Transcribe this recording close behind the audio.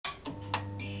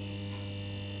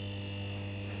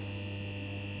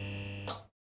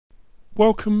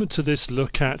Welcome to this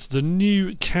look at the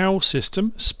new cow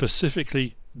system,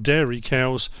 specifically dairy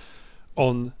cows,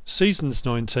 on Seasons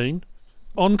 19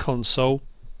 on console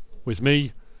with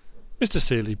me,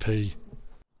 MrSealyp.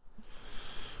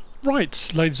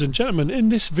 Right, ladies and gentlemen, in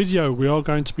this video we are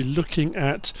going to be looking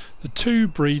at the two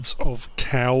breeds of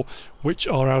cow which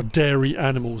are our dairy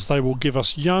animals. They will give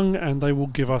us young and they will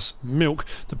give us milk.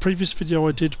 The previous video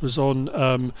I did was on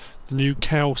the new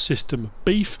cow system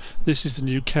beef. This is the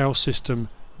new cow system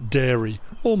dairy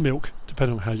or milk,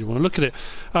 depending on how you want to look at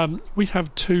it. We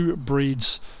have two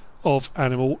breeds of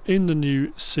animal in the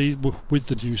new with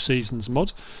the new Seasons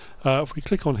mod. If we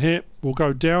click on here, we'll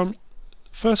go down.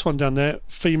 First one down there,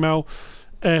 female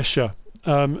Ayrshire.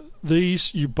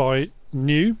 These you buy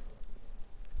new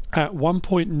at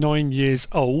 1.9 years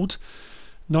old,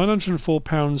 904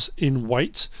 pounds in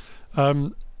weight.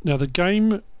 Now the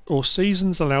game or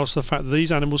Seasons allows the fact that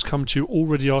these animals come to you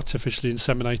already artificially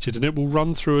inseminated, and it will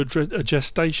run through a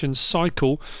gestation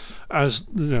cycle as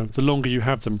the longer you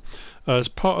have them. As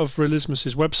part of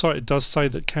Realismus's website, it does say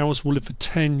that cows will live for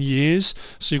 10 years,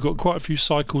 so you've got quite a few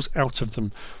cycles out of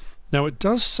them. Now it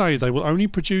does say they will only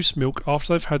produce milk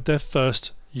after they've had their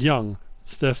first young,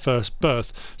 their first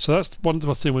birth. So that's one of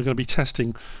the things we're going to be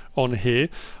testing on here.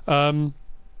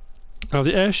 Now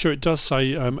the Ayrshire, it does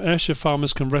say Ayrshire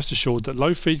farmers can rest assured that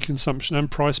low feed consumption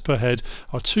and price per head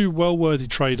are two well-worthy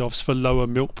trade-offs for lower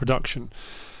milk production.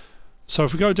 So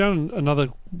if we go down another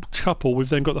couple, we've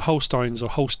then got the Holsteins or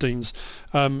Holsteins.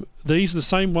 These are the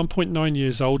same, 1.9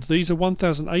 years old. These are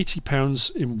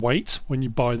 £1,080 in weight when you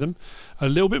buy them. A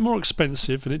little bit more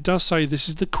expensive, and it does say this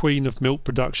is the queen of milk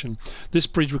production. This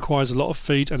breed requires a lot of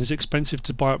feed and is expensive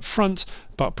to buy up front,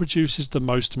 but produces the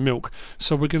most milk.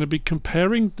 So we're going to be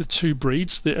comparing the two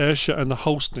breeds, the Ayrshire and the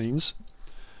Holsteins.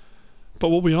 But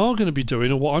what we are going to be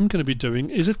doing, or what I'm going to be doing,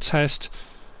 is a test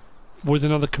with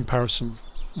another comparison.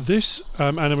 This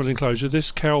animal enclosure, this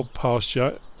cow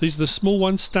pasture, these are the small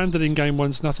ones, standard in-game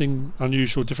ones, nothing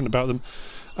unusual, different about them.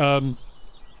 I'm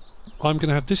going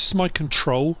to have, this is my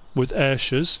control with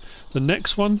Ayrshires. The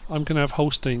next one I'm going to have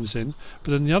Holsteins in,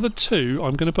 but then the other two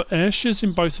I'm going to put Ayrshires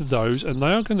in both of those, and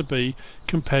they are going to be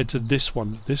compared to this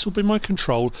one. This will be my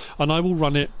control, and I will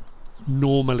run it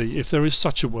normally, if there is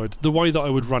such a word, the way that I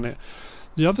would run it.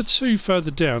 The other two further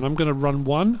down, I'm going to run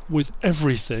one with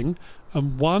everything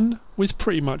and one with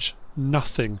pretty much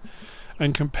nothing,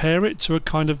 and compare it to a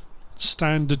kind of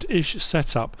standard-ish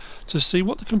setup to see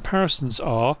what the comparisons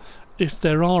are, if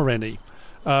there are any.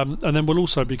 And then we'll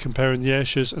also be comparing the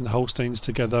Ayrshires and the Holsteins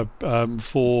together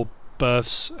for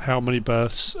births, how many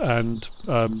births, and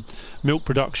milk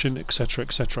production, etc,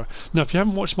 etc. Now if you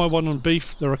haven't watched my one on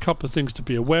beef, there are a couple of things to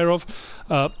be aware of.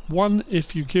 One,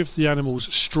 if you give the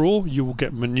animals straw, you will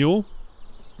get manure.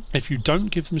 If you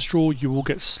don't give them straw, you will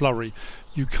get slurry.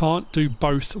 You can't do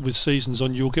both with Seasons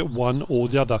on, you'll get one or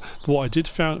the other. But what I did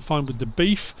find with the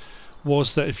beef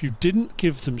was that if you didn't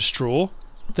give them straw,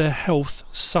 their health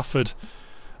suffered.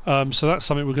 So that's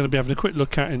something we're going to be having a quick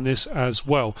look at in this as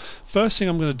well. First thing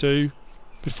I'm going to do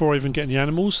before I even get any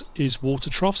animals is water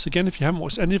troughs. Again, if you haven't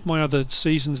watched any of my other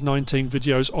Seasons 19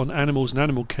 videos on animals and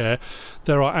animal care,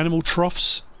 there are animal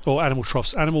troughs, or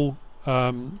animal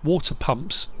water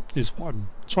pumps is what I'm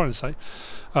trying to say.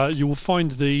 You will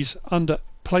find these under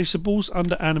placeables,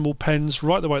 under animal pens,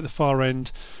 right the way at the far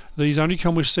end. These only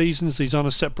come with Seasons, these aren't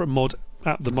a separate mod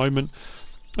at the moment.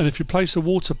 And if you place a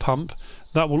water pump,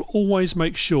 that will always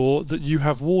make sure that you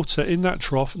have water in that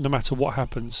trough no matter what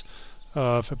happens.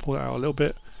 If I pull that out a little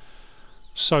bit.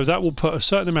 So that will put a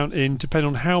certain amount in, depending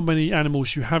on how many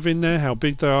animals you have in there, how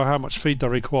big they are, how much feed they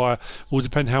require, will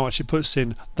depend how much it puts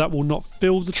in. That will not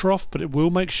fill the trough, but it will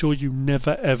make sure you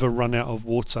never ever run out of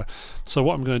water. So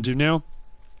what I'm going to do now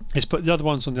is put the other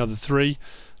ones on the other three,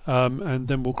 and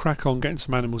then we'll crack on getting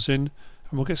some animals in,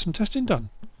 and we'll get some testing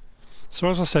done. So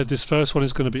as I said, this first one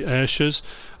is going to be Ayrshires.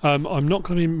 I'm not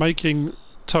going to be making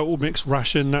total mixed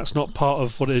ration. That's not part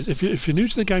of what it is. If you're new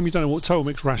to the game, you don't know what total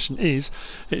mixed ration is.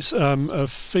 It's a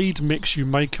feed mix you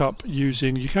make up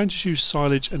using, you can just use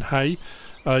silage and hay.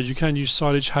 You can use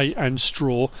silage, hay and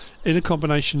straw in a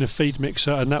combination of feed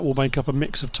mixer, and that will make up a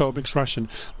mix of total mixed ration.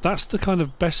 That's the kind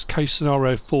of best case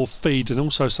scenario for feed, and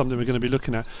also something we're going to be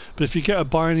looking at. But if you get a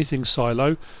buy anything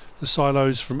silo, the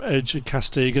silos from Edge and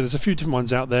Castiga, there's a few different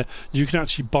ones out there, you can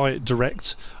actually buy it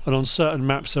direct, and on certain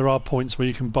maps there are points where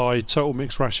you can buy total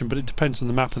mixed ration, but it depends on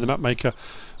the map and the map maker.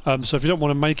 So if you don't want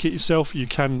to make it yourself, you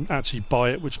can actually buy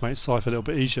it, which makes life a little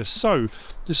bit easier. So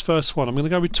this first one, I'm going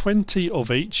to go with 20 of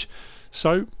each.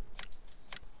 So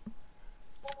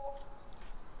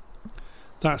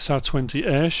that's our 20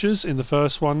 Ayrshires in the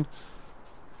first one,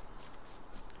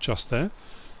 just there.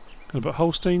 Going to put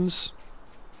Holsteins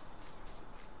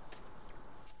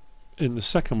in the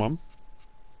second one.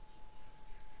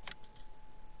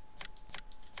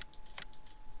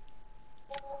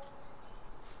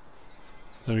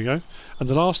 There we go. And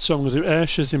the last two I'm going to do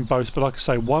airsheds in both, but like I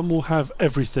say, one will have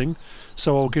everything.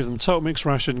 So I'll give them total mixed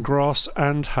ration, grass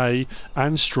and hay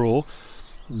and straw.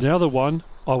 The other one,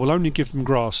 I will only give them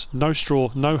grass, no straw,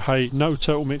 no hay, no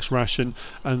total mixed ration,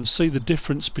 and see the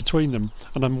difference between them.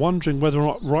 And I'm wondering whether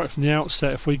or not right from the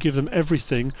outset, if we give them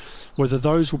everything, whether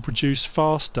those will produce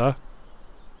faster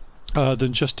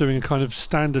than just doing a kind of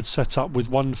standard setup with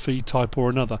one feed type or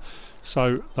another.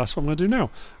 So that's what I'm going to do now.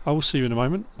 I will see you in a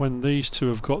moment when these two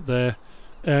have got their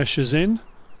airsheds in, and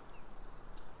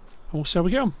we'll see how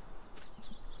we get on.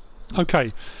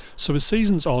 Okay, so with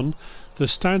seasons on, the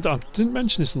standard, I didn't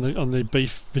mention this on the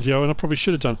beef video, and I probably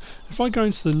should have done. If I go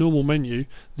into the normal menu,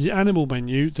 the animal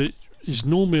menu that is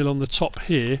normally on the top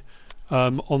here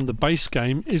on the base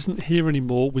game isn't here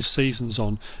anymore with seasons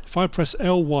on. If I press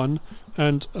L1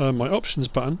 and my options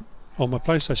button on my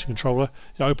PlayStation controller,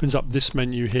 it opens up this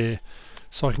menu here.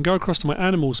 So I can go across to my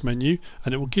animals menu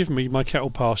and it will give me my cattle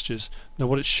pastures. Now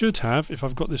what it should have, if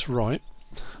I've got this right,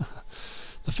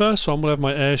 the first one will have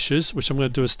my airsheds, which I'm going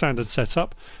to do a standard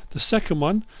setup. The second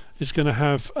one is going to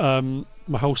have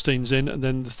my Holsteins in, and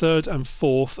then the third and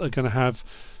fourth are going to have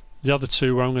the other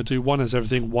two, where I'm going to do one has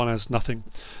everything, one has nothing.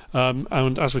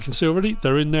 And as we can see already,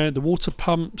 they're in there. The water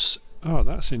pumps, oh,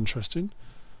 that's interesting.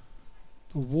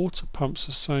 The water pumps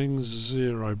are saying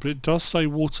 0, but it does say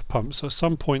water pumps, so at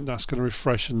some point that's going to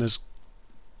refresh and there's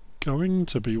going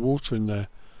to be water in there,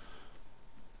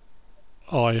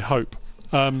 I hope.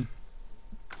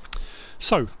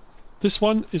 So this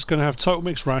one is going to have total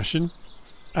mixed ration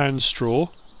and straw,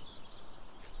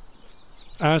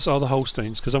 as are the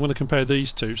Holsteins, because I'm going to compare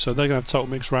these two. So they're going to have total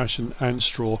mixed ration and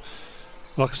straw.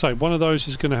 Like I say, one of those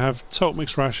is going to have total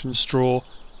mixed ration, straw,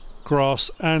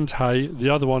 grass and hay. The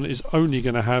other one is only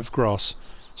going to have grass.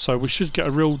 So we should get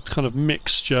a real kind of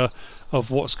mixture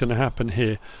of what's going to happen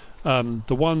here.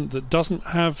 The one that doesn't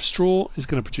have straw is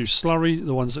going to produce slurry.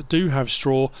 The ones that do have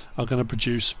straw are going to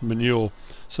produce manure.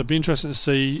 So it'd be interesting to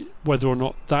see whether or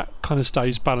not that kind of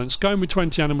stays balanced. Going with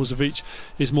 20 animals of each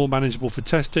is more manageable for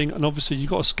testing, and obviously you've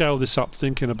got to scale this up,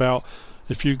 thinking about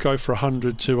if you go for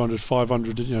 100, 200,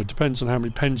 500, you know, depends on how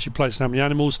many pens you place and how many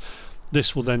animals.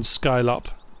 This will then scale up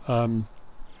along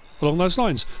those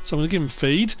lines. So I'm going to give them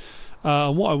feed,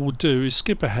 and what I will do is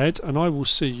skip ahead and I will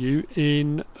see you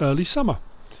in early summer,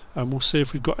 and we'll see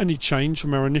if we've got any change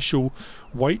from our initial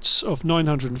weights of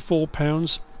 904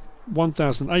 pounds,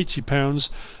 1,080 pounds,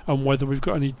 and whether we've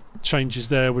got any changes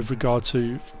there with regard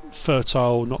to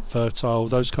fertile, not fertile,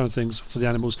 those kind of things for the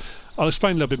animals. I'll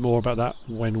explain a little bit more about that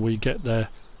when we get there.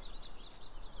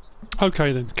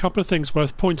 Okay then, a couple of things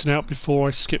worth pointing out before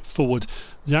I skip forward.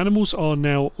 The animals are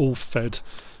now all fed.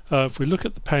 If we look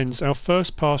at the pens, our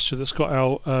first pasture that's got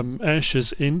our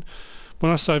airsheds in,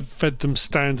 when I say I've fed them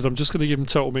standard, I'm just going to give them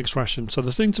total mixed ration. So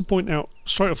the thing to point out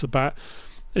straight off the bat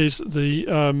is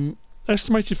the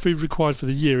estimated food required for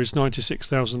the year is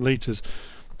 96,000 litres.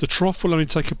 The trough will only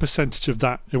take a percentage of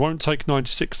that. It won't take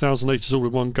 96,000 litres all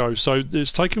in one go. So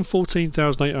it's taken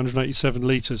 14,887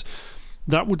 litres.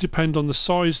 That will depend on the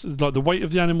size, like the weight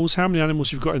of the animals, how many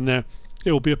animals you've got in there.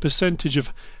 It will be a percentage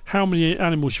of how many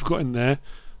animals you've got in there,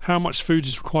 how much food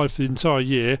is required for the entire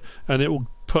year, and it will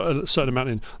put a certain amount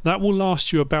in. That will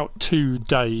last you about 2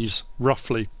 days,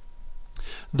 roughly.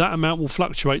 That amount will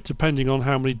fluctuate depending on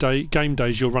how many game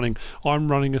days you're running.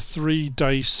 I'm running a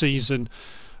 3-day season,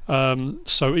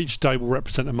 so each day will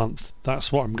represent a month.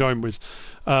 That's what I'm going with.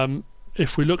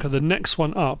 If we look at the next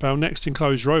one up, our next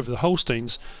enclosure over, the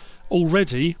Holsteins,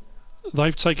 already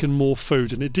they've taken more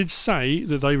food, and it did say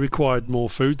that they required more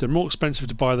food. They're more expensive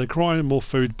to buy, they require more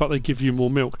food, but they give you more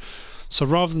milk. So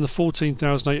rather than the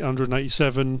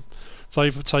 14,887,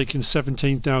 they've taken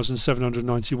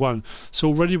 17,791. So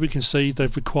already we can see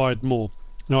they've required more.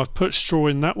 Now I've put straw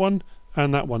in that one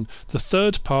and that one. The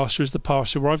third pasture is the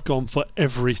pasture where I've gone for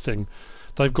everything.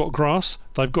 They've got grass,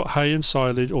 they've got hay and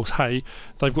silage, or hay,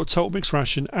 they've got total mixed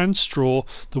ration and straw.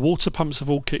 The water pumps have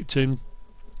all kicked in.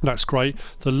 That's great.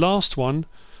 The last one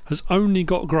has only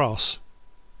got grass.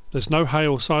 There's no hay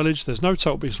or silage, there's no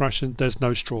total mixed ration, there's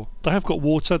no straw. They have got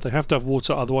water, they have to have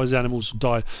water, otherwise the animals will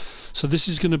die. So this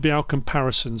is going to be our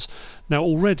comparisons. Now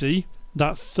already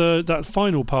that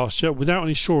final pasture, without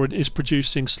any shoring, is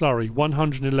producing slurry,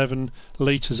 111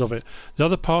 litres of it. The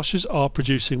other pastures are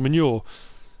producing manure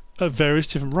at various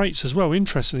different rates as well.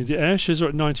 Interestingly, the Ayrshires are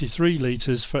at 93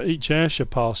 litres for each Ayrshire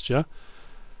pasture.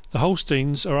 The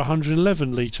Holsteins are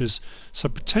 111 litres, so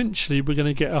potentially we're going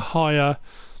to get a higher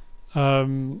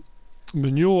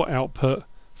manure output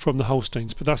from the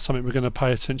Holsteins, but that's something we're going to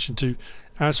pay attention to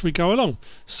as we go along.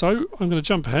 So I'm going to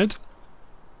jump ahead.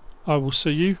 I will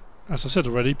see you, as I said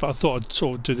already, but I thought I'd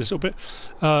sort of do this a little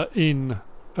bit, in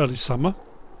early summer.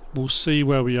 We'll see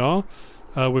where we are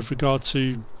with regard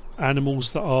to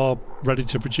animals that are ready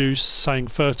to produce, saying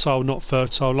fertile, not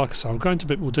fertile. Like I say, I'll go into a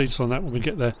bit more detail on that when we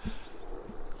get there.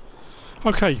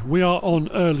 Okay, we are on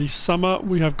early summer.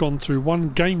 We have gone through one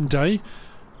game day,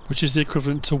 which is the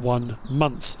equivalent to 1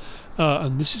 month.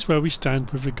 And this is where we stand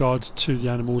with regard to the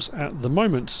animals at the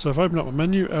moment. So if I open up my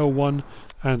menu, L1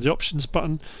 and the options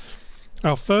button,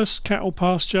 our first cattle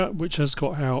pasture, which has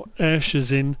got our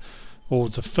Ayrshire's in, or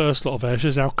the first lot of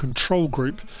Ayrshire's, our control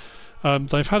group.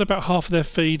 They've had about half of their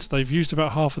feed, they've used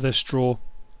about half of their straw.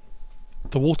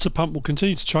 The water pump will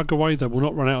continue to chug away, they will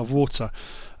not run out of water.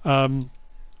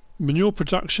 Manure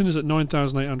production is at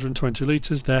 9,820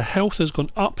 litres. Their health has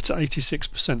gone up to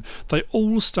 86%. They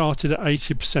all started at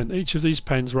 80%. Each of these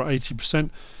pens were at 80%.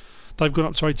 They've gone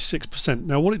up to 86%.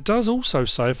 Now what it does also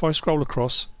say, if I scroll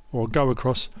across, or go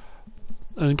across,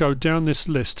 and go down this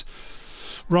list,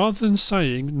 rather than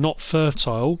saying not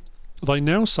fertile, they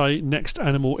now say next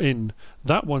animal in.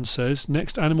 That one says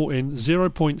next animal in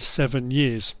 0.7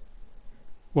 years.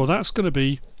 Well, that's going to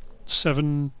be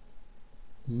 7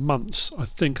 months. I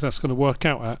think that's going to work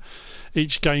out at.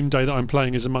 Each game day that I'm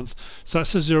playing is a month. So that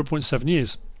says 0.7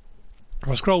 years. If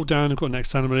I scroll down, I've got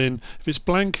next animal in. If it's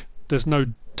blank, there's no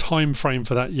time frame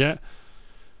for that yet.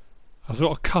 I've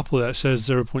got a couple that says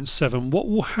 0.7. What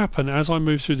will happen as I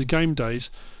move through the game days,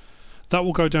 that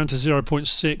will go down to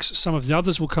 0.6. Some of the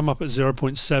others will come up at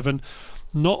 0.7.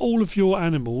 Not all of your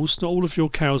animals, not all of your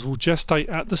cows will gestate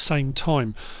at the same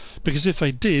time, because if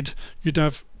they did, you'd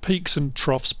have peaks and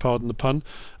troughs, pardon the pun,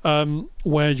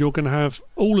 where you're going to have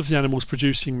all of the animals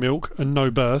producing milk and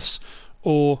no births,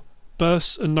 or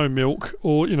births and no milk,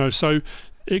 or so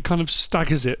it kind of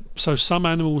staggers it. So some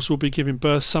animals will be giving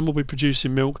birth, some will be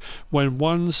producing milk. When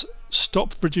ones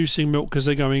stop producing milk because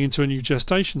they're going into a new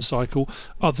gestation cycle,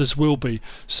 others will be.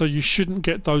 So you shouldn't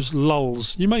get those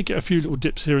lulls. You may get a few little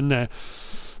dips here and there,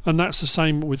 and that's the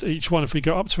same with each one. If we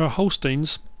go up to our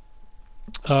Holsteins,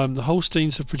 the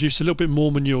Holsteins have produced a little bit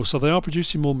more manure, so they are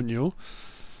producing more manure.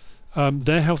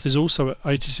 Their health is also at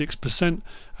 86%,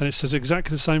 and it says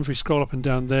exactly the same if we scroll up and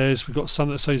down theirs. We've got some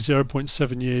that say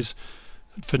 0.7 years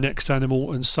for next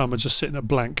animal, and some are just sitting at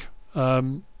blank.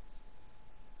 And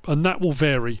that will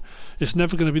vary. It's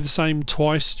never going to be the same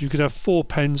twice. You could have 4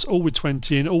 pens, all with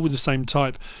 20 in, all with the same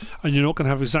type, and you're not going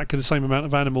to have exactly the same amount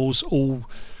of animals all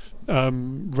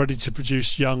ready to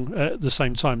produce young at the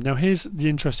same time. Now here's the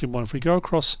interesting one. If we go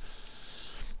across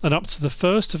and up to the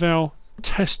first of our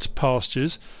test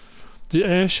pastures, the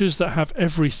Ayrshire's that have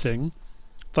everything,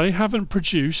 they haven't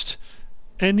produced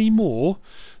any more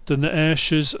than the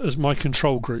Ayrshire's as my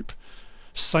control group.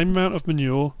 Same amount of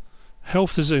manure,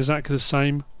 health is exactly the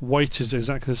same, weight is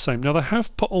exactly the same. Now they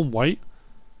have put on weight.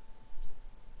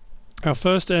 Our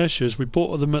first Ayrshire's, we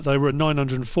bought them they were at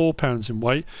 904 pounds in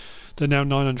weight. They're now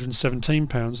 917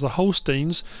 pounds. The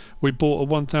Holsteins, we bought at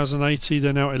 1,080.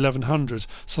 They're now 1,100.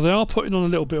 So they are putting on a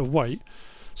little bit of weight.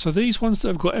 So these ones that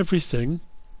have got everything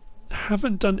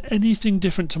haven't done anything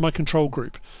different to my control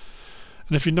group.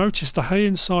 And if you notice, the hay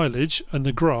and silage and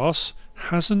the grass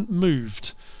hasn't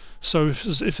moved. So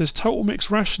if there's total mixed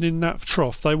ration in that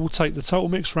trough, they will take the total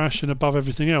mixed ration above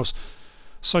everything else.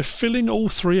 So filling all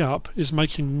three up is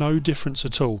making no difference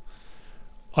at all.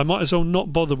 I might as well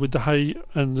not bother with the hay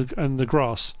and the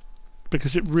grass,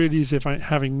 because it really is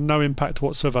having no impact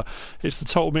whatsoever. It's the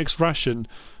total mixed ration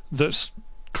that's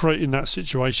creating that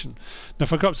situation. Now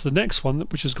if I go up to the next one,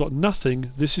 which has got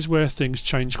nothing, this is where things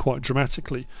change quite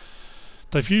dramatically.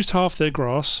 They've used half their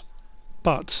grass,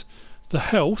 but the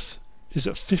health is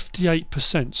at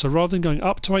 58%. So rather than going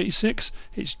up to 86,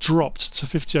 it's dropped to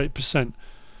 58%.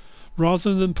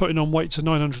 Rather than putting on weight to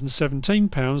 917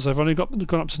 pounds, they've only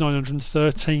gone up to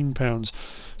 913 pounds.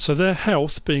 So their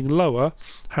health being lower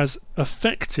has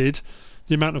affected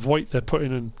the amount of weight they're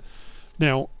putting in.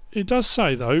 Now, it does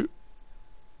say though,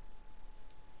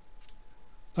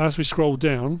 as we scroll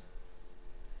down,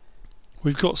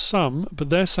 we've got some, but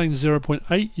they're saying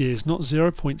 0.8 years, not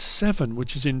 0.7,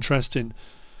 which is interesting.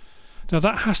 Now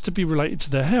that has to be related to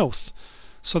their health.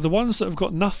 So the ones that have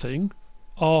got nothing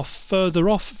are further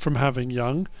off from having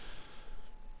young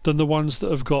than the ones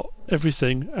that have got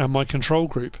everything and my control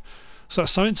group. So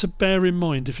that's something to bear in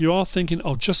mind. If you are thinking,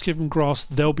 oh, just give them grass,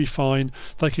 they'll be fine,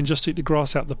 they can just eat the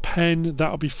grass out the pen,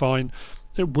 that'll be fine,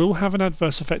 it will have an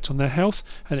adverse effect on their health,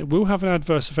 and it will have an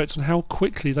adverse effect on how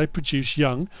quickly they produce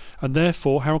young, and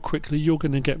therefore how quickly you're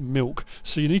going to get milk.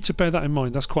 So you need to bear that in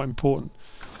mind. That's quite important.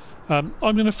 I'm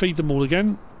going to feed them all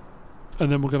again.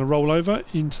 and then we're going to roll over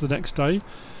into the next day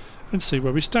and see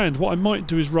where we stand. What I might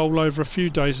do is roll over a few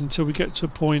days until we get to a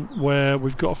point where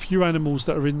we've got a few animals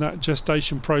that are in that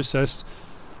gestation process,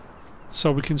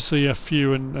 so we can see a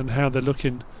few and how they're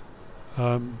looking.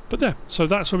 But yeah, so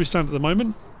that's where we stand at the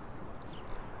moment.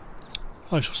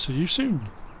 I shall see you soon.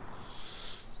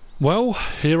 Well,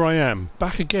 here I am,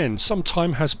 back again. Some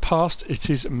time has passed. It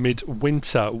is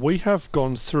midwinter. We have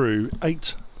gone through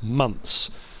 8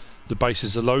 months. The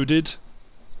bases are loaded.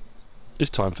 It's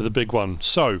time for the big one.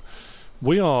 So,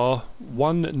 we are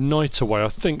 1 night away, I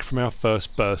think, from our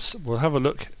first births. We'll have a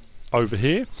look over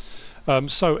here.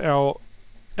 So our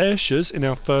Ayrshires in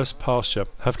our first pasture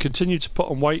have continued to put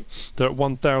on weight. They're at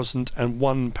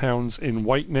 1,001 pounds in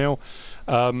weight now.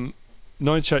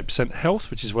 98% health,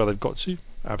 which is where they've got to.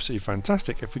 Absolutely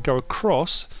fantastic. If we go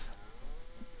across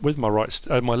with my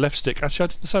my left stick, actually I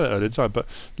didn't say that earlier, did I? But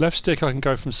left stick, I can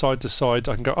go from side to side.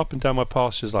 I can go up and down my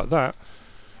pastures like that.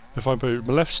 If I move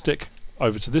my left stick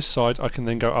over to this side, I can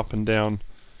then go up and down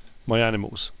my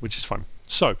animals, which is fun.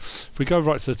 So if we go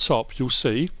right to the top, you'll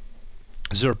see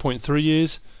 0.3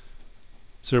 years,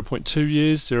 0.2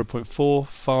 years, 0.4,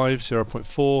 5,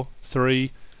 0.4,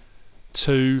 3,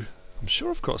 2. I'm sure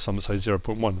I've got some that say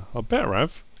 0.1. I better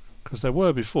have, because there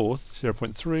were before.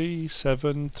 0.3,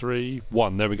 7, 3,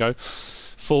 1. There we go.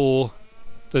 4.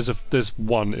 There's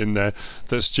 1 in there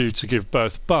that's due to give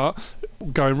birth. But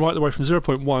going right the way from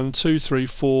 0.1, 2, 3,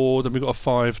 4, then we've got a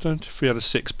 5. I don't know if we had a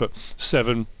 6, but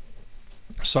 7.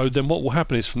 So then what will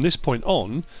happen is from this point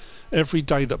on, every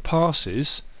day that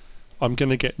passes, I'm going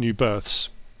to get new births.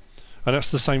 And that's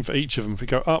the same for each of them. If we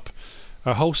go up,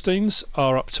 our Holsteins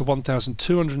are up to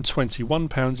 1,221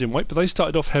 pounds in weight, but they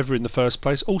started off heavier in the first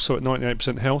place, also at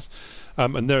 98% health,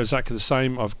 and they're exactly the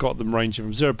same. I've got them ranging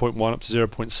from 0.1 up to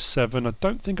 0.7. I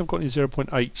don't think I've got any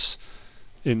 0.8s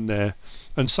in there,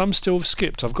 and some still have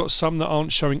skipped. I've got some that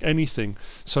aren't showing anything,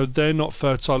 so they're not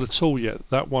fertile at all yet.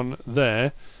 That one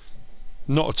there,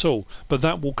 not at all, but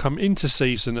that will come into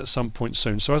season at some point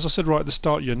soon. So as I said right at the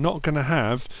start, you're not going to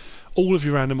have all of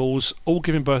your animals all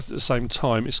giving birth at the same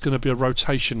time. It's going to be a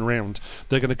rotation round.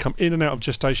 They're going to come in and out of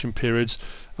gestation periods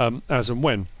as and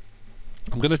when.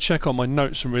 I'm going to check on my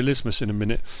notes from Realismus in a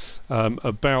minute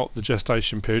about the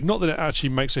gestation period. Not that it actually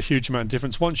makes a huge amount of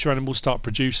difference once your animals start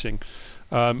producing.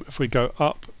 If we go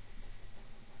up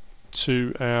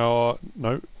to our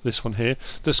this one here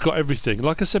that's got everything,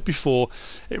 like I said before,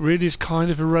 it really is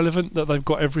kind of irrelevant that they've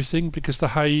got everything, because the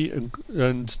hay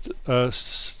and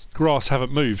grass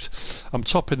haven't moved. I'm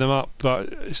topping them up,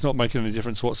 but it's not making any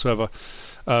difference whatsoever.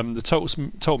 The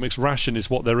total mix ration is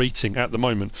what they're eating at the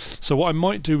moment. So what I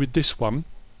might do with this one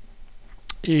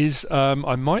is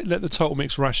I might let the total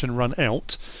mix ration run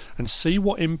out and see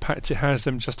what impact it has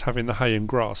them just having the hay and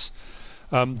grass.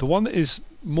 The one that is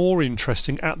more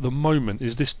interesting at the moment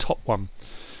is this top one,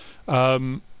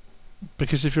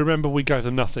 because if you remember, we gave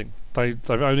them nothing. They've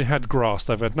only had grass.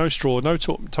 They've had no straw, no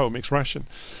total mix ration.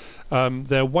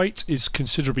 Their weight is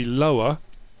considerably lower.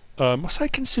 I say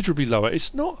considerably lower.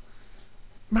 It's not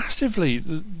massively.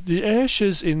 The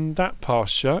Ayrshires in that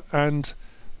pasture and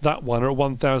that one are at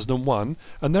 1,001,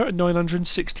 and they're at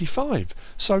 965.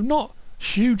 So not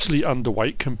hugely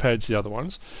underweight compared to the other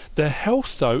ones. Their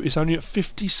health, though, is only at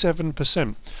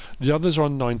 57%. The others are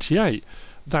on 98.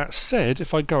 That said,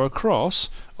 if I go across,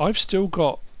 I've still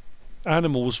got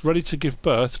animals ready to give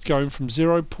birth going from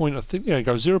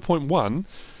 0.1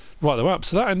 right the way up.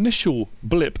 So that initial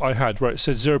blip I had where it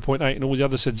said 0.8 and all the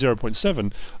others said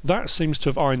 0.7, that seems to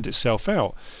have ironed itself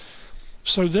out.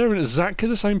 So they're in exactly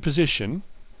the same position,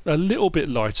 a little bit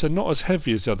lighter, not as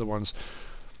heavy as the other ones.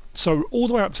 So all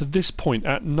the way up to this point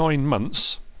at 9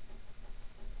 months,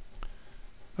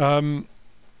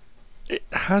 it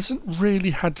hasn't really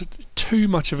had too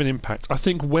much of an impact. I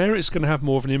think where it's going to have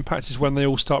more of an impact is when they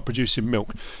all start producing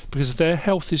milk, because their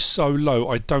health is so low.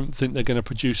 I don't think they're going to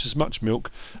produce as much milk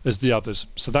as the others.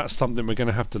 So that's something we're going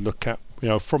to have to look at,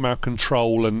 from our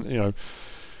control, and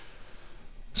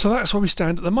So that's where we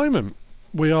stand at the moment.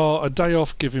 We are a day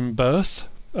off giving birth.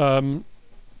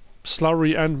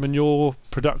 Slurry and manure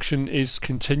production is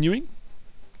continuing,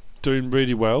 doing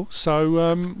really well.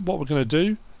 So what we're going to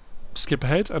do, skip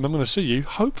ahead, and I'm going to see you.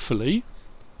 Hopefully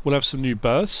we'll have some new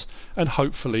births and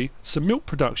hopefully some milk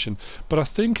production. But I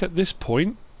think at this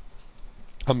point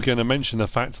I'm going to mention the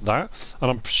fact that,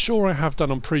 and I'm sure I have done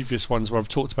on previous ones where I've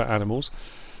talked about animals,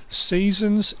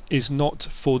 seasons is not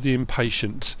for the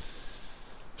impatient.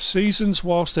 Seasons,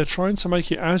 whilst they're trying to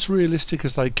make it as realistic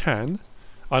as they can,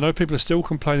 I know people are still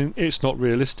complaining it's not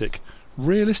realistic.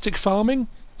 Realistic farming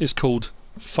is called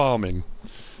farming.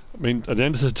 I mean, at the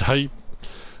end of the day,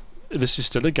 this is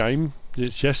still a game.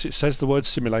 Yes, it says the word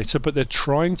simulator, but they're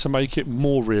trying to make it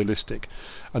more realistic,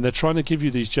 and they're trying to give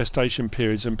you these gestation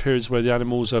periods and periods where the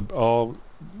animals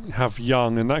have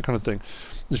young and that kind of thing.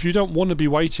 If you don't want to be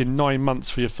waiting 9 months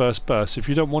for your first burst, if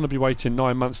you don't want to be waiting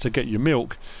 9 months to get your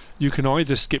milk, you can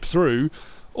either skip through,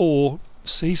 or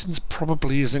seasons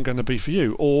probably isn't going to be for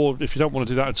you. Or if you don't want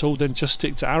to do that at all, then just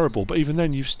stick to arable. But even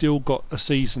then, you've still got a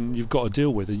season you've got to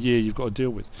deal with, a year you've got to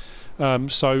deal with.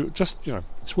 So just,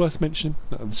 it's worth mentioning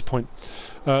at this point.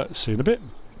 See you in a bit.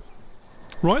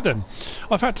 Right then,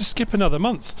 I've had to skip another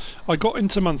month. I got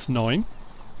into month 9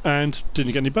 and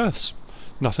didn't get any births.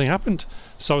 Nothing happened.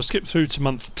 So I skipped through to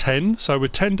month 10. So we're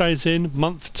 10 days in,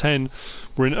 month 10.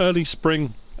 We're in early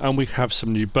spring and we have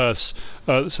some new births.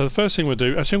 So the first thing we'll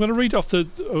do, actually I'm going to read off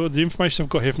the information I've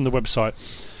got here from the website.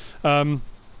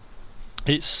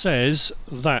 It says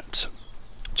that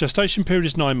gestation period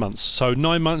is 9 months. So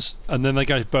 9 months, and then they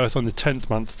gave birth on the 10th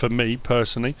month for me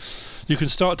personally. You can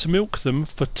start to milk them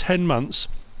for 10 months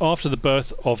after the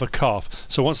birth of a calf.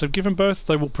 So once they've given birth,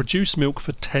 they will produce milk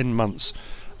for 10 months.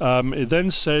 It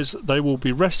then says they will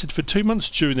be rested for 2 months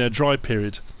during their dry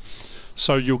period.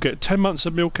 So you'll get 10 months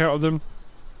of milk out of them,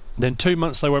 then 2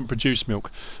 months they won't produce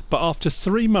milk. But after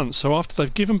 3 months, so after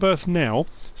they've given birth now,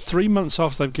 3 months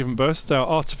after they've given birth, they are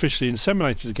artificially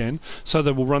inseminated again, so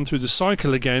they will run through the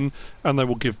cycle again, and they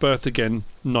will give birth again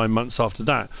 9 months after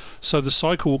that. So the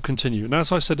cycle will continue. And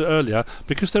as I said earlier,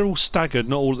 because they're all staggered,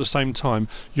 not all at the same time,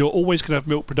 you're always going to have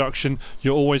milk production,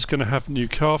 you're always going to have new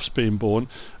calves being born,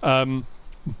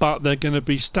 but they're going to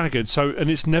be staggered. So, and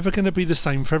it's never going to be the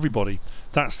same for everybody.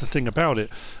 That's the thing about it.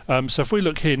 So if we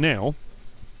look here now,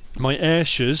 my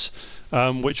Ayrshires,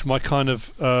 which my kind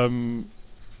of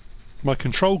my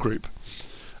control group,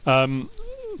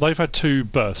 they've had 2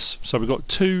 births. So we've got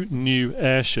 2 new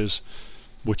Ayrshires,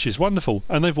 which is wonderful,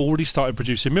 and they've already started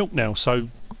producing milk now. So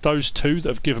those 2 that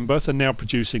have given birth are now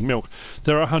producing milk.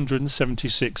 There are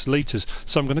 176 litres.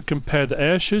 So I'm going to compare the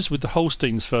Ayrshires with the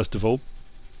Holsteins first of all.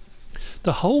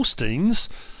 The Holsteins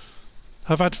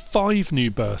have had 5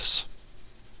 new births,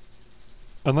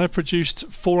 and they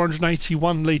produced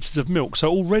 481 litres of milk. So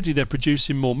already they're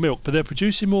producing more milk, but they're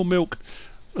producing more milk,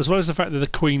 as well as the fact they're the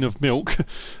queen of milk.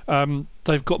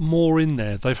 They've got more in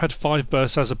there. They've had 5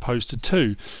 births as opposed to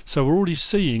 2. So we're already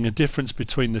seeing a difference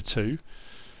between the 2.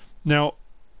 Now,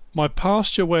 my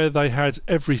pasture where they had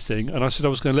everything, and I said I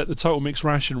was going to let the total mixed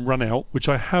ration run out, which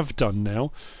I have done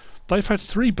now, they've had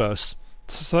 3 births.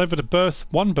 So they've had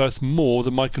one birth more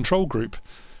than my control group.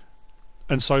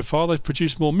 And so far they've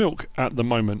produced more milk at the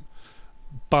moment.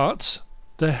 But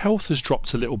their health has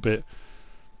dropped a little bit.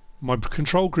 My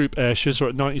control group Ayrshires are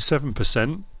at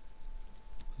 97%.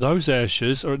 Those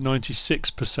Ayrshires are at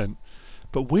 96%.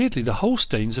 But weirdly, the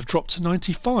Holsteins have dropped to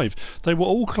 95%. They were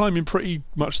all climbing pretty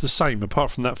much the same,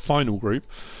 apart from that final group.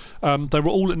 They were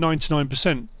all at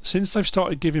 99%. Since they've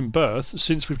started giving birth,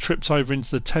 since we've tripped over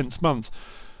into the 10th month,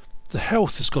 the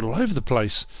health has got all over the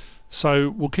place. So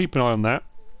we'll keep an eye on that.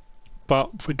 But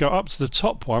if we go up to the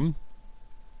top one,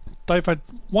 they've had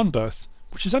 1 birth,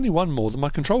 which is only 1 more than my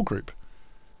control group.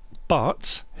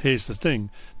 But here's the thing,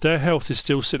 their health is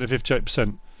still sitting at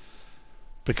 58%,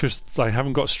 because they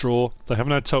haven't got straw, they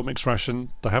haven't had total mixed ration,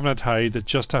 they haven't had hay, they're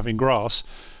just having grass.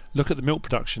 Look at the milk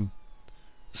production,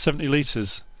 70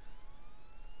 litres.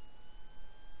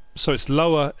 So it's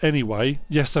lower anyway.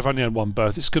 Yes, they've only had 1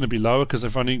 birth. It's going to be lower because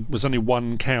there's only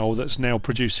 1 cow that's now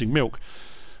producing milk.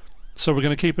 So we're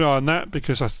going to keep an eye on that,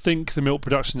 because I think the milk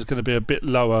production is going to be a bit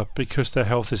lower because their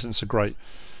health isn't so great.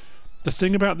 The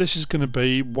thing about this is going to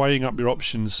be weighing up your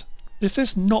options. If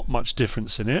there's not much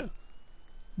difference in it,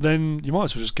 then you might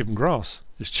as well just give them grass.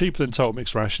 It's cheaper than total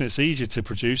mixed ration. It's easier to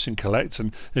produce and collect,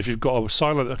 and if you've got a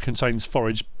silo that contains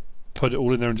forage, put it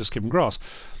all in there and just give them grass.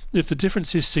 If the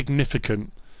difference is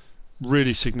significant,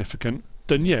 really significant,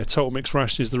 then yeah, total mixed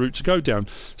ration is the route to go down.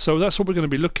 So that's what we're going to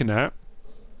be looking at.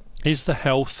 Is the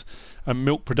health and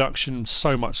milk production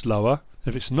so much lower?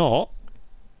 If it's not,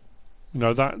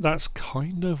 that's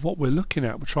kind of what we're looking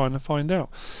at. We're trying to find out.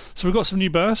 So we've got some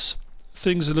new births.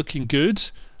 Things are looking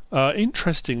good.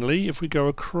 Interestingly, if we go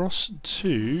across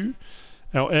to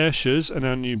our Ayrshires and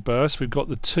our new births, we've got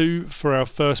the 2 for our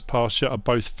first pasture are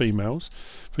both females.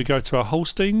 If we go to our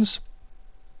Holsteins,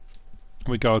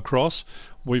 we go across,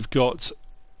 we've got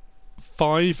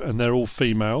 5 and they're all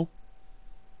female,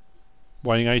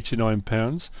 weighing 89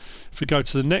 pounds. If we go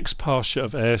to the next pasture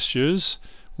of Ayrshires,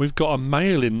 we've got a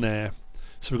male in there.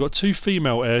 So we've got 2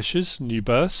 female Ayrshires, new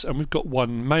births, and we've got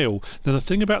 1 male. Now the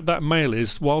thing about that male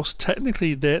is, whilst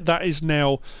technically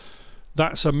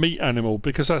that's a meat animal,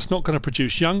 because that's not going to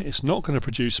produce young, it's not going to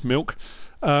produce milk,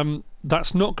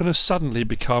 that's not going to suddenly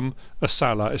become a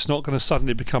Salah. It's not going to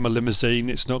suddenly become a limousine.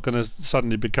 It's not going to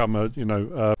suddenly become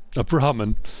a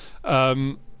Brahman.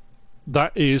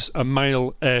 That is a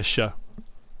male Ayrshire.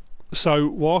 So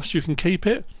whilst you can keep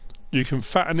it, you can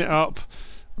fatten it up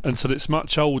until it's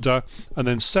much older and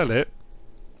then sell it.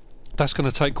 That's going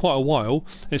to take quite a while.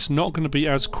 It's not going to be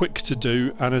as quick to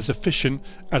do and as efficient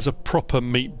as a proper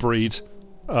meat breed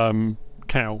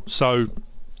cow. So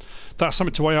that's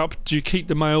something to weigh up. Do you keep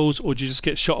the males, or do you just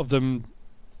get shot of them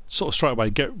sort of straight away,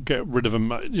 get rid of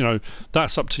them?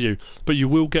 That's up to you. But you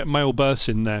will get male births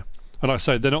in there. And like I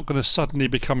say, they're not going to suddenly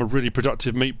become a really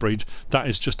productive meat breed. That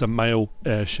is just a male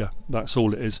Ayrshire. That's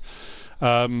all it is.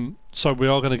 So we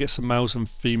are going to get some males and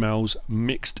females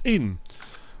mixed in.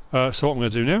 So what I'm going to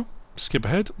do now, skip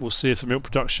ahead. We'll see if the milk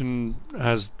production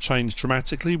has changed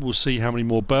dramatically. We'll see how many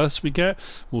more births we get.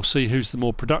 We'll see who's the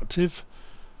more productive.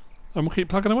 And we'll keep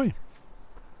plugging away.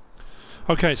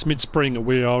 Okay, it's mid-spring.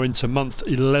 We are into month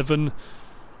 11.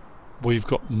 We've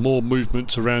got more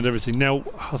movement around everything. Now,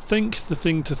 I think the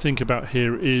thing to think about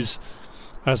here is,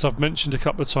 as I've mentioned a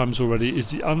couple of times already, is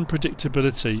the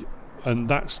unpredictability. And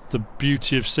that's the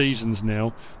beauty of seasons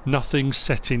now. Nothing's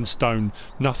set in stone.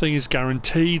 Nothing is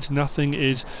guaranteed. Nothing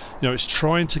is, it's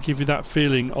trying to give you that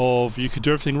feeling of you could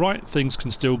do everything right, things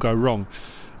can still go wrong.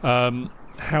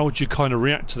 How would you kind of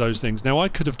react to those things? Now, I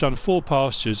could have done 4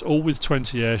 pastures, all with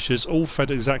 20 Ayrshires, all fed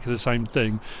exactly the same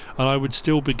thing, and I would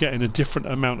still be getting a different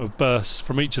amount of births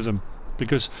from each of them,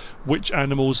 because which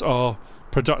animals are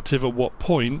productive at what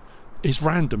point is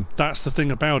random. That's the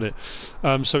thing about it.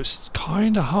 So it's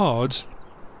kind of hard,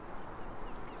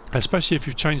 especially if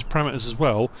you've changed parameters as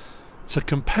well, to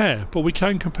compare. But we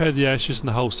can compare the Ayrshires and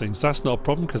the Holsteins. That's not a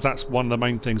problem, because that's one of the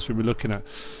main things we'll be looking at.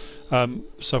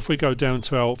 So if we go down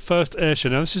to our first Ayrshire,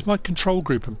 now this is my control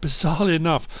group, and bizarrely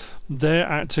enough, they're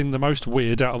acting the most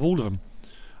weird out of all of them.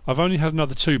 I've only had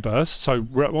another 2 births, so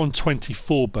we're on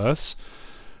 24 births.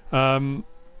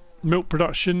 Milk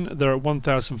production, there are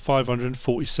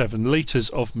 1,547 litres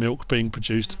of milk being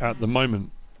produced at the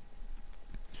moment.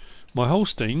 My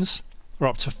Holsteins are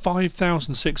up to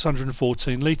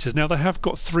 5,614 litres. Now they have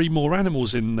got 3 more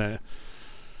animals in there.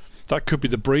 That could be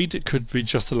the breed, it could be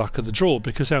just the luck of the draw,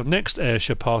 because our next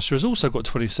Ayrshire pasture has also got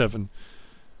 27.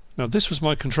 Now this was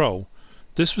my control.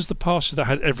 This was the pasture that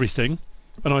had everything,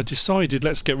 and I decided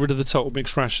let's get rid of the total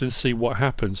mixed ration and see what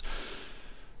happens.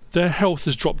 Their health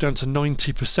has dropped down to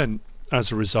 90%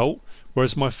 as a result,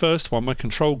 whereas my first one, my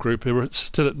control group, who are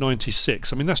still at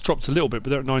 96. I mean, that's dropped a little bit,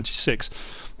 but they're at 96.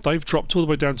 They've dropped all the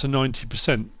way down to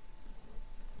 90%.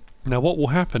 Now what will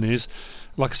happen is,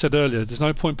 like I said earlier, there's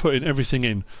no point putting everything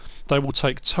in. They will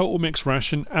take total mixed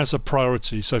ration as a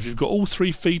priority. So if you've got all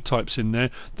 3 feed types in there,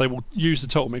 they will use the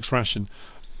total mixed ration.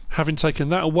 Having taken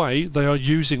that away, they are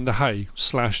using the hay /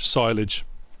 silage.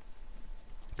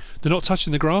 They're not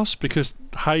touching the grass, because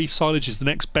hay, silage is the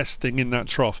next best thing in that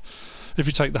trough. If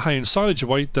you take the hay and silage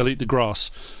away, they'll eat the grass.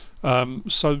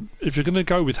 So if you're going to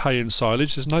go with hay and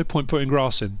silage, there's no point putting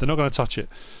grass in. They're not going to touch it.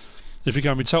 If you're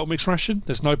going with total mixed ration,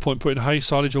 there's no point putting hay,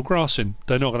 silage or grass in.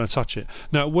 They're not going to touch it.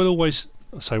 Now, it will always,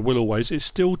 it's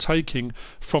still taking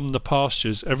from the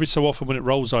pastures. Every so often when it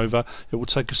rolls over, it will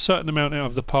take a certain amount out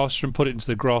of the pasture and put it into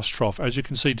the grass trough. As you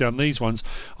can see down these ones,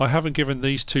 I haven't given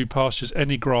these 2 pastures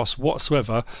any grass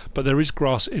whatsoever, but there is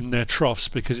grass in their troughs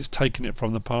because it's taking it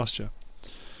from the pasture.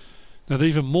 Now, the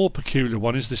even more peculiar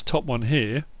one is this top one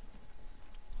here.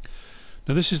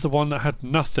 Now, this is the one that had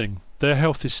nothing. Their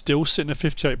health is still sitting at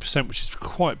 58%, which is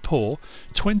quite poor.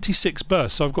 26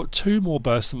 bursts, so I've got 2 more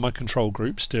bursts than my control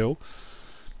group still.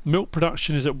 Milk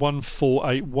production is at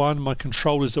 1481, my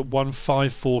control is at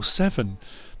 1547.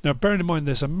 Now bearing in mind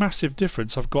there's a massive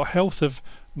difference. I've got health of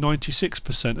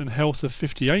 96% and health of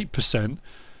 58%.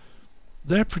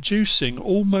 They're producing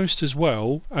almost as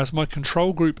well as my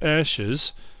control group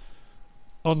Ayrshires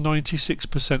on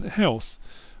 96% health.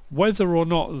 Whether or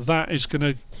not that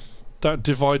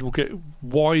divide will get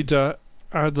wider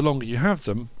the longer you have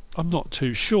them, I'm not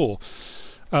too sure.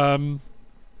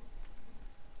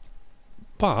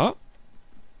 But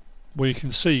we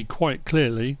can see quite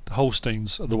clearly the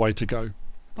Holsteins are the way to go.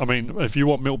 I mean, if you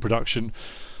want milk production,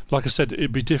 like I said,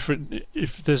 it'd be different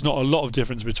if there's not a lot of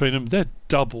difference between them. They're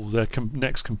double their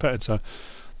next competitor.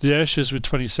 The Ayrshires with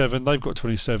 27, they've got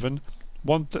 27.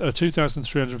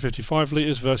 2,355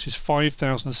 litres versus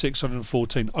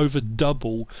 5,614, over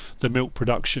double the milk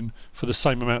production for the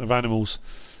same amount of animals.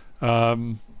 I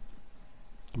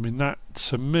mean, that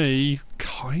to me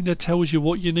kind of tells you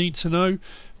what you need to know.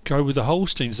 Go with the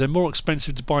Holsteins. They're more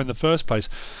expensive to buy in the first place.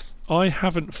 I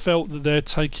haven't felt that they're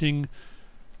taking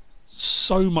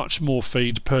so much more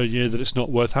feed per year that it's not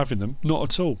worth having them. Not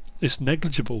at all. It's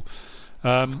negligible.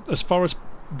 As far as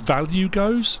value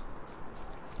goes,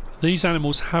 these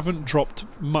animals haven't dropped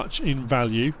much in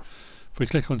value. If we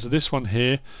click onto this one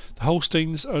here, the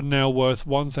Holsteins are now worth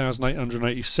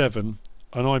 1,887,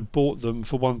 and I bought them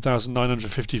for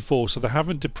 1,954, so they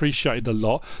haven't depreciated a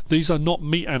lot. These are not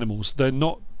meat animals. They're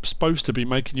not supposed to be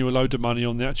making you a load of money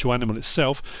on the actual animal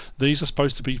itself. These are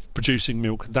supposed to be producing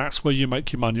milk. That's where you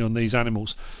make your money on these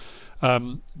animals.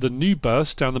 The new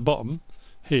births down the bottom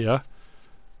here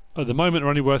at the moment are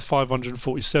only worth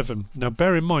 547. Now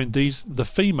bear in mind, the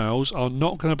females are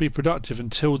not going to be productive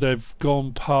until they've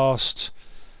gone past,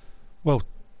 well,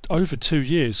 over 2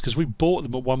 years, because we bought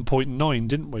them at 1.9,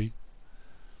 didn't we?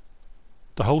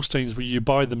 The Holsteins, where you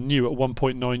buy them new at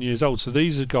 1.9 years old, so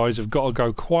these guys have got to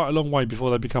go quite a long way before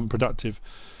they become productive,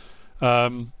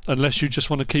 unless you just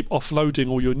want to keep offloading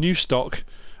all your new stock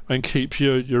and keep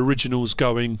your originals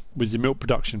going with your milk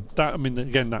production. That, I mean,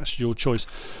 again, that's your choice.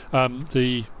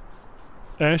 The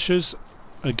Ayrshires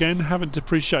again haven't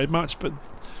depreciated much, but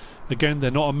again,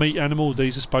 they're not a meat animal.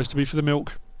 These are supposed to be for the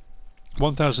milk.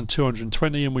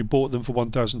 1,220, and we bought them for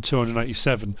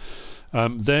 1,287.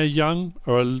 Their young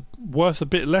are worth a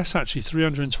bit less, actually,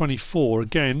 324.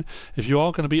 Again, if you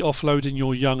are going to be offloading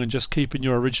your young and just keeping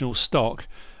your original stock,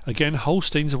 again,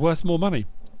 Holsteins are worth more money.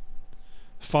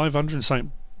 500 and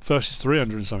something versus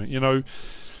 300 and something. You know,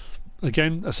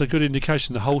 again, that's a good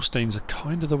indication the Holsteins are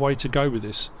kind of the way to go with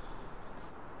this.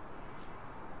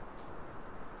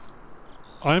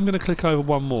 I am going to click over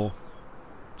one more,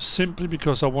 simply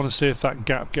because I want to see if that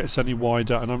gap gets any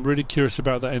wider, and I'm really curious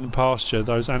about that in pasture,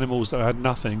 those animals that had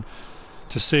nothing,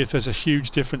 to see if there's a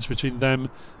huge difference between them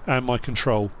and my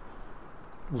control.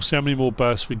 We'll see how many more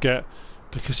bursts we get,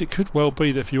 because it could well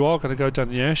be that if you are going to go down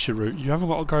the Ayrshire route, you haven't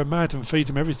got to go mad and feed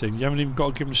them everything. You haven't even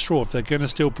got to give them straw if they're going to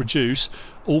still produce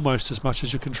almost as much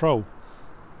as your control.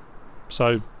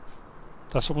 So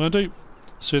that's what I'm going to do.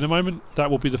 See you in a moment.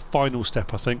 That will be the final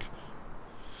step, I think.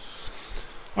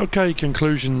 Okay,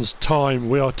 conclusions time.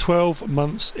 We are 12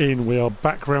 months in. We are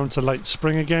back round to late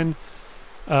spring again.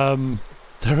 There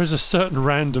is a certain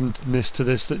randomness to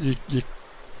this that you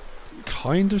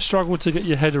kind of struggle to get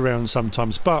your head around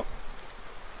sometimes, but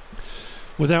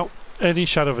without any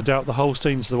shadow of a doubt, the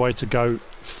Holsteins are the way to go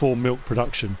for milk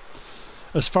production.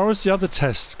 As far as the other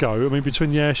tests go, I mean,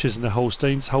 between the Ayrshires and the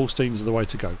Holsteins are the way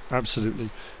to go, absolutely,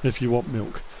 if you want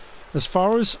milk. As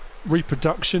far as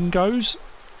reproduction goes,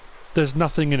 there's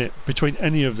nothing in it between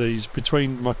any of these,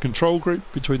 between my control group,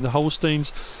 between the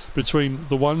Holsteins, between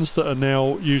the ones that are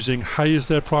now using hay as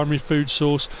their primary food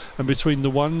source, and between the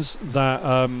ones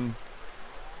that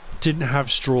didn't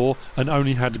have straw and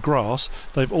only had grass.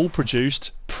 They've all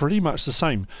produced pretty much the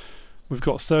same. We've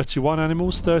got 31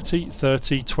 animals, 30,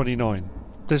 30, 29.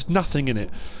 There's nothing in it.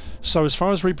 So as far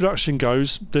as reproduction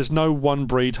goes, there's no one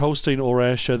breed, Holstein or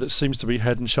Ayrshire, that seems to be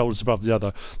head and shoulders above the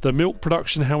other. The milk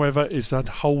production, however, is a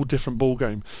whole different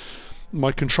ballgame.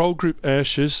 My control group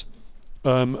Ayrshires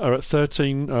are at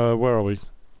 13, where are we?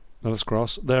 No, that's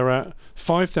grass. They're at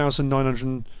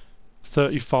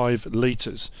 5,935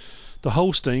 litres. The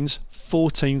Holsteins,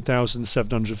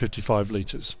 14,755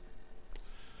 litres.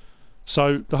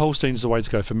 So the Holsteins are the way to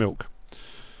go for milk.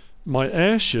 My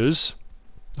Ayrshires,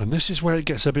 and this is where it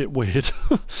gets a bit weird,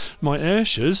 my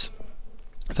Ayrshires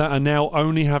that are now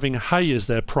only having hay as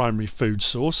their primary food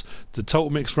source, the total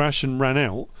mixed ration ran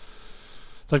out,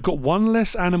 they've got one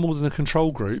less animal than the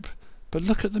control group, but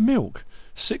look at the milk,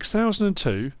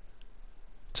 6,002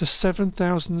 to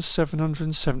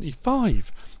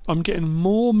 7,775. I'm getting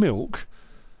more milk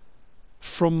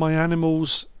from my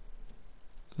animals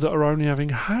that are only having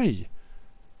hay.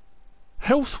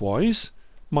 Health-wise,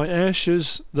 my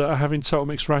Ayrshires that are having total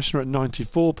mixed ration are at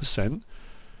 94%.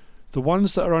 The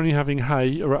ones that are only having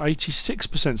hay are at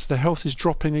 86%, so their health is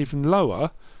dropping even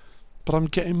lower, but I'm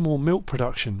getting more milk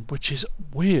production, which is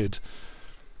weird.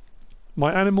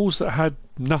 My animals that had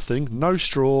nothing, no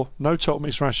straw, no total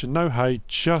mixed ration, no hay,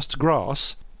 just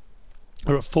grass,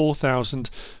 are at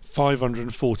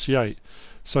 4,548.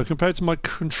 So compared to my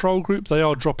control group, they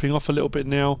are dropping off a little bit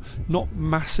now, not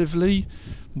massively.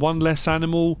 One less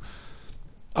animal.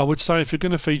 I would say if you're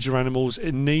going to feed your animals,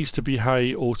 it needs to be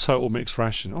hay or total mixed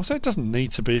ration. I'll say it doesn't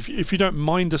need to be. If you don't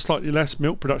mind a slightly less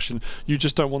milk production, you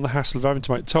just don't want the hassle of having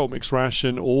to make total mixed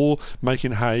ration or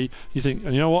making hay. You think,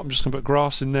 you know what, I'm just going to put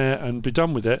grass in there and be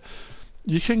done with it.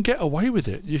 You can get away with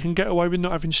it. You can get away with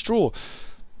not having straw.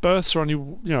 Births are only,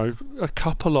 a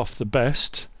couple off the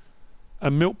best,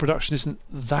 and milk production isn't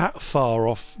that far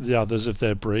off the others of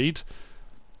their breed.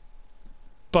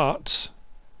 But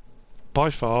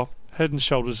by far, head and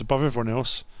shoulders above everyone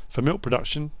else for milk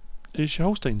production, is your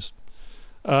Holsteins.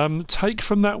 Take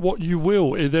from that what you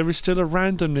will. There is still a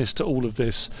randomness to all of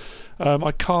this.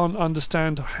 I can't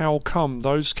understand how come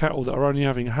those cattle that are only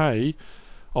having hay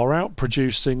are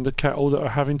outproducing the cattle that are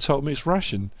having total mixed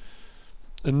ration.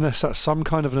 Unless that's some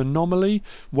kind of an anomaly,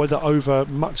 whether over a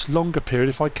much longer period,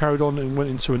 if I carried on and went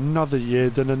into another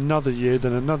year, then another year,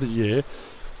 then another year,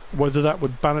 whether that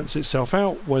would balance itself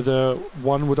out, whether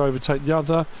one would overtake the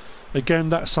other. Again,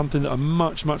 that's something that a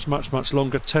much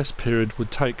longer test period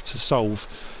would take to solve.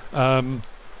 But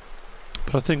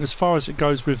I think as far as it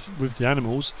goes with the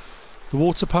animals, the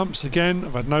water pumps, again,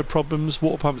 I've had no problems.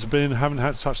 Water pumps have been in, haven't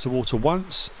had to touch the water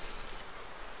once.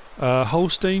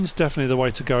 Holsteins, definitely the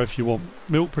way to go if you want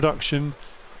milk production.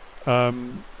 No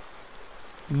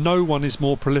one is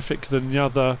more prolific than the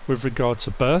other with regard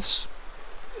to births.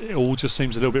 It all just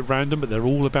seems a little bit random, but they're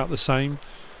all about the same.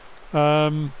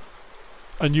 And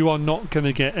you are not going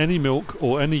to get any milk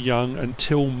or any young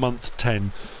until month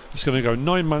 10. It's going to go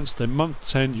 9 months, then month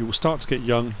 10 you will start to get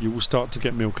young, you will start to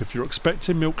get milk. If you're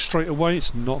expecting milk straight away,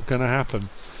 it's not going to happen.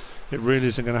 It really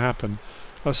isn't going to happen.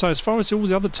 So as far as all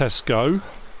the other tests go,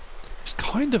 it's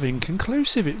kind of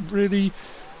inconclusive. It really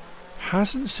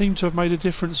hasn't seemed to have made a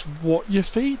difference what you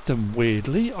feed them,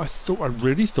 weirdly. I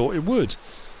really thought it would.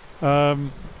 So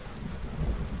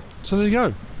there you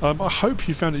go. I hope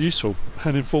you found it useful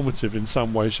and informative in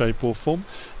some way, shape or form.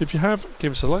 If you have,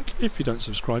 give us a like. If you don't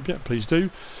subscribe yet, please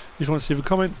do. If you want to leave a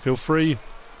comment, feel free.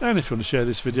 And if you want to share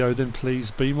this video, then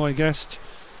please be my guest.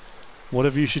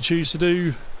 Whatever you should choose to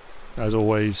do, as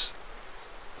always,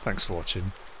 thanks for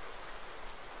watching.